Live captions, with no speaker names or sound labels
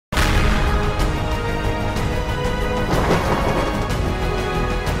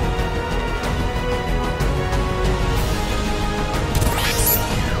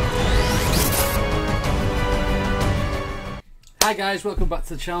Hi guys, welcome back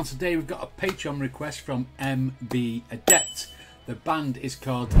to the channel. Today we've got a Patreon request from MB Adept. The band is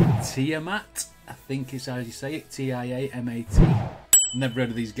called TIAMAT. I think is how you say it, T-I-A-M-A-T. Never heard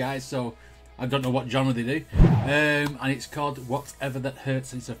of these guys, so I don't know what genre they do. And it's called Whatever That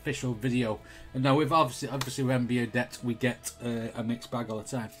Hurts. It's an official video. And now we've obviously with MB Adept we get a mixed bag all the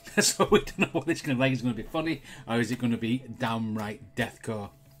time. So we don't know what this is going to be like. Is it going to be funny or is it going to be downright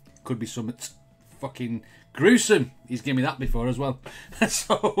deathcore? Could be something fucking gruesome. He's given me that before as well.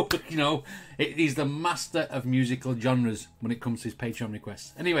 So, you know, he's the master of musical genres when it comes to his Patreon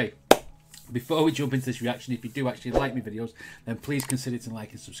requests. Anyway, before we jump into this reaction, if you do actually like my videos, then please consider to like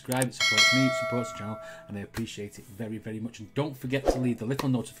and subscribe. It supports me, it supports the channel, and I appreciate it very, very much. And don't forget to leave the little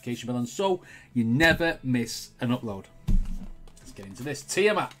notification bell on so you never miss an upload. Let's get into this.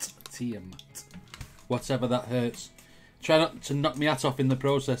 TIAMAT. TIAMAT. Whatever That Hurts. Try not to knock my hat off in the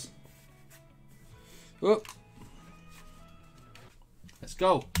process. Oh. Let's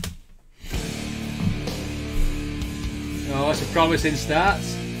go. Oh, that's a promising start.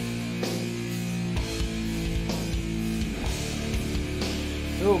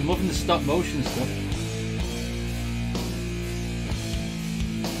 Oh, I'm loving the stop motion stuff.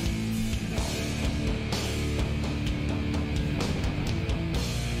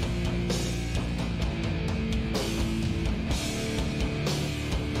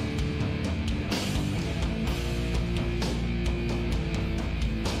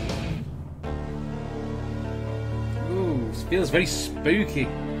 Feels very spooky.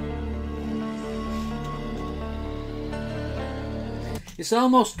 It's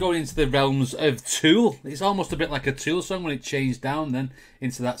almost going into the realms of Tool. It's almost a bit like a Tool song when it changed down then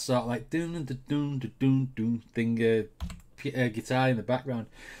into that sort of like doon doon doon doon doon thing, guitar in the background.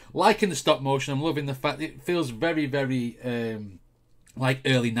 Liking the stop motion. I'm loving the fact it feels very, very like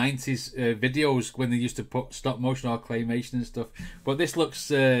early 90s videos when they used to put stop motion or claymation and stuff. But this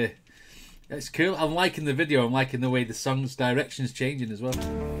looks it's cool. I'm liking the video. I'm liking the way the song's direction's changing as well.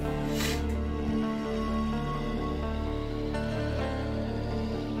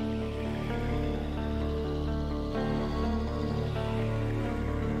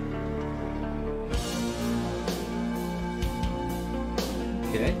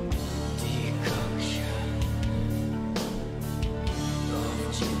 Okay.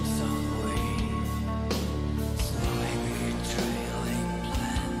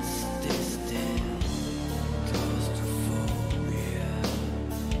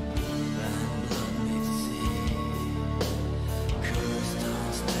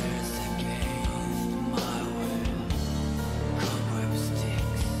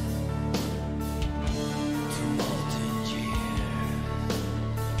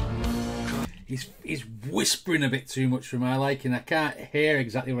 He's whispering a bit too much for my liking. I can't hear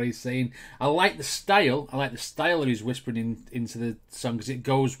exactly what he's saying. I like the style. I like the style of his whispering into the song because it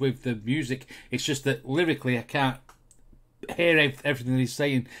goes with the music. It's just that lyrically I can't hear everything that he's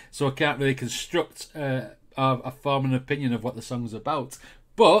saying, so I can't really construct or form an opinion of what the song's about.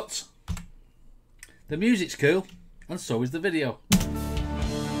 But the music's cool, and so is the video.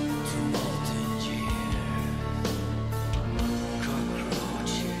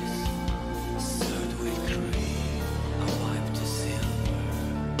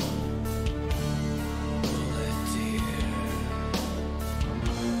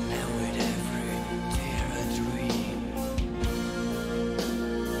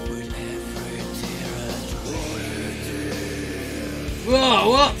 Whoa,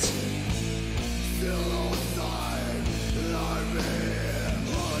 what?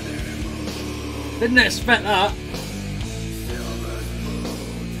 Didn't expect that.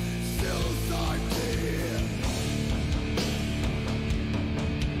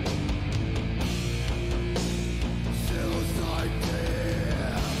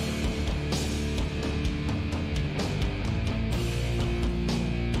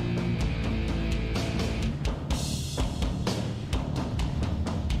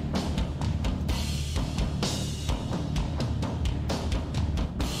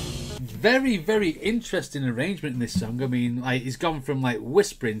 Very, very interesting arrangement in this song. I mean, like, he's gone from like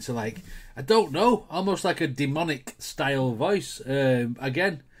whispering to like, I don't know, almost like a demonic style voice.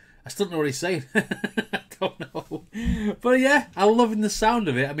 Again, I still don't know what he's saying. I don't know. But yeah, I'm loving the sound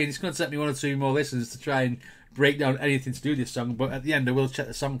of it. I mean, it's going to take me one or two more listens to try and break down anything to do with this song. But at the end, I will check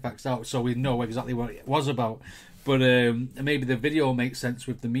the song facts out so we know exactly what it was about. But maybe the video will make sense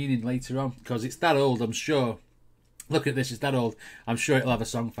with the meaning later on because it's that old, I'm sure. Look at this, it's that old. I'm sure it'll have a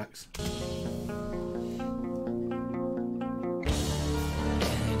song facts.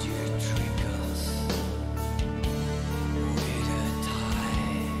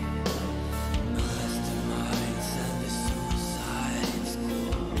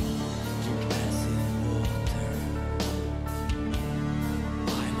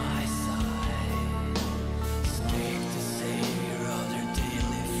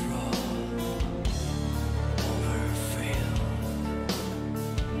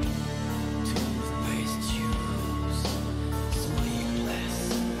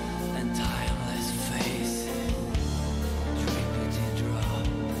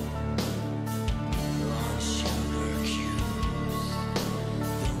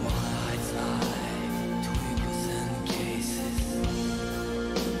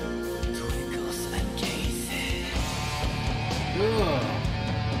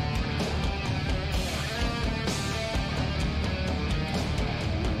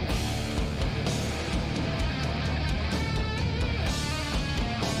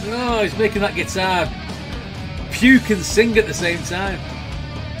 Oh, he's making that guitar puke and sing at the same time.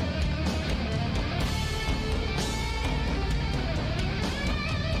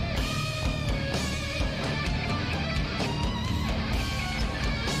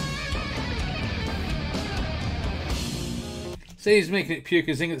 See, he's making it puke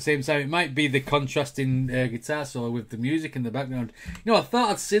and sing at the same time. It might be the contrasting guitar solo with the music in the background. You know, I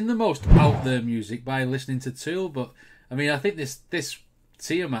thought I'd seen the most out there music by listening to Tool, but I mean, I think this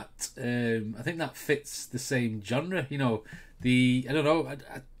Tiamat, I think that fits the same genre. You know, I don't know,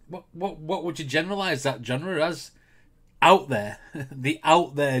 what would you generalise that genre as? Out there, the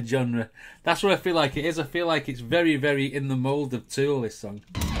out there genre. That's what I feel like it is. I feel like it's very, very in the mould of Tool, this song.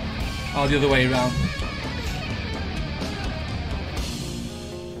 Or the other way around.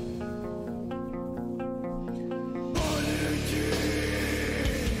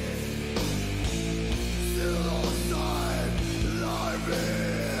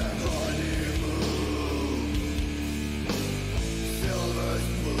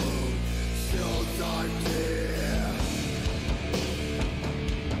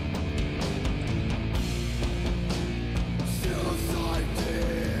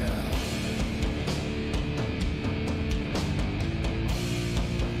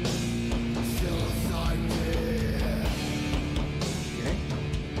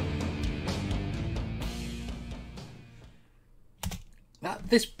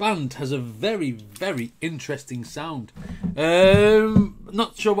 This band has a very, very interesting sound.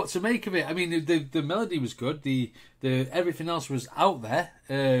 Not sure what to make of it. I mean, the melody was good. The everything else was out there.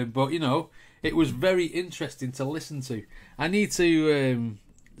 But you know, it was very interesting to listen to. I need to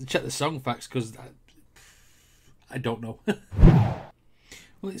check the song facts because I don't know.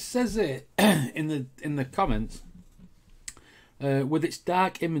 Well, it says it in the comments. With its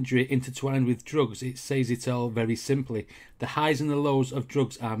dark imagery intertwined with drugs, it says it all very simply. The highs and the lows of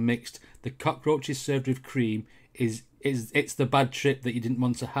drugs are mixed. The cockroaches served with cream it's the bad trip that you didn't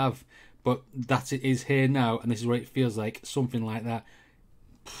want to have, but that it is here now, and this is what it feels like, something like that.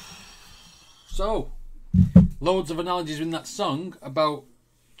 So, loads of analogies in that song about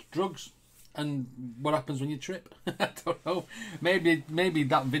drugs and what happens when you trip. I don't know. Maybe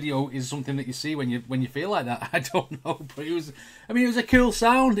that video is something that you see when you feel like that. I don't know. But it was a cool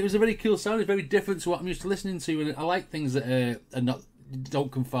sound. It was a very cool sound. It's very different to what I'm used to listening to, and I like things that don't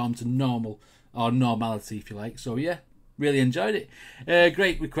conform to normal or normality, if you like. So yeah, really enjoyed it.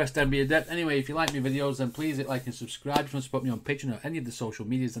 Great request, MB Adept. Anyway, if you like my videos, then please hit like and subscribe. If you want to support me on Patreon or any of the social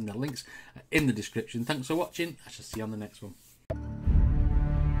medias, then the links are in the description. Thanks for watching. I shall see you on the next one.